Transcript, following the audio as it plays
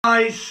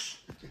Guys,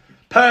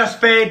 purse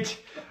bid,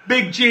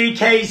 big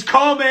GK's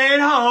coming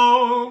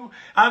home.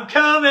 I'm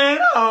coming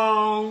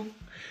home.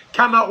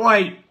 Come at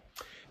Whyte.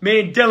 Me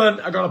and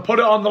Dillian are going to put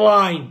it on the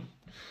line.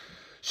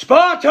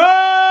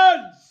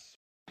 Spartans!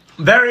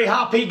 Very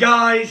happy,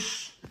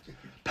 guys.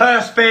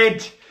 Purse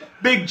bid,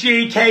 big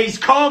GK's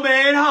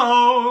coming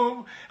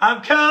home.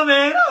 I'm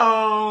coming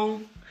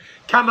home.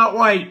 Come at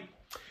Whyte.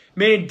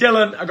 Me and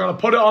Dillian are going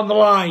to put it on the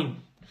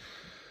line.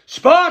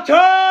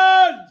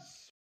 Spartans!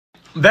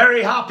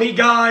 Very happy,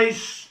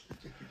 guys.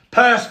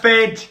 Purse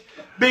bid,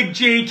 big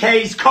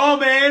GK's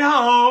coming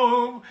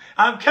home.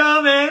 I'm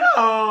coming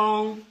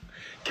home.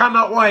 Come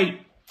at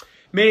Whyte.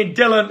 Me and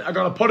Dillian are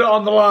going to put it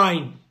on the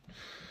line.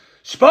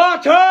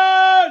 Spartans!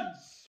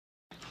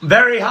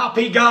 Very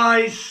happy,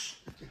 guys.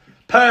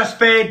 Purse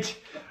bid,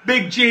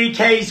 big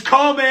GK's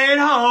coming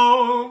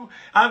home.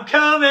 I'm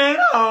coming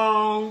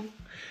home.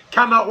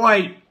 Come at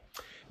Whyte.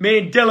 Me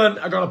and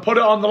Dillian are going to put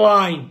it on the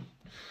line.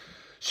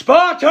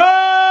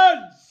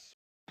 Spartans!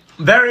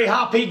 Very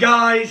happy,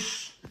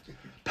 guys.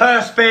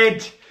 Purse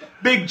bid,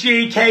 big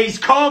GK's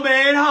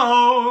coming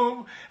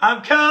home.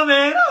 I'm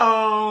coming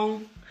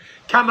home.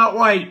 Come at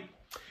Whyte.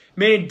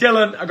 Me and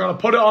Dillian are going to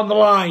put it on the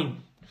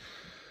line.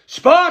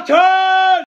 Spartans!